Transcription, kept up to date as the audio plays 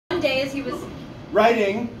because he was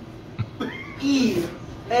writing E,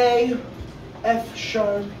 A, F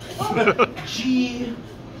sharp, G,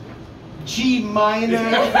 G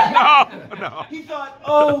minor. No. He thought,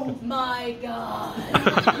 oh my God,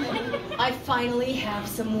 I finally have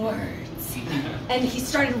some words. And he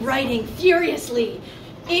started writing furiously.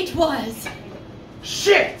 It was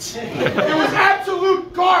shit! It was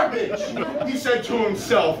absolute garbage! He said to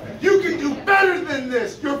himself, you can do better than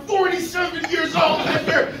this! You're 47 years old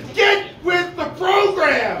and get with the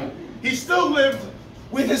program! He still lived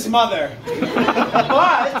with his mother.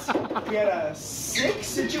 But we had a sick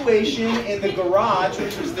situation in the garage,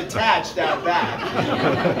 which was detached out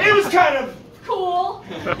back. It was kind of cool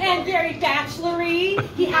and very bachelory.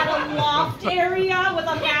 He had a loft area with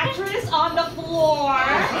a mattress on the floor.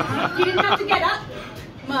 He didn't have to get up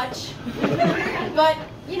much. But,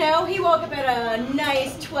 you know, he woke up at a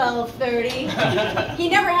nice 12:30. He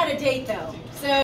never had a date, though.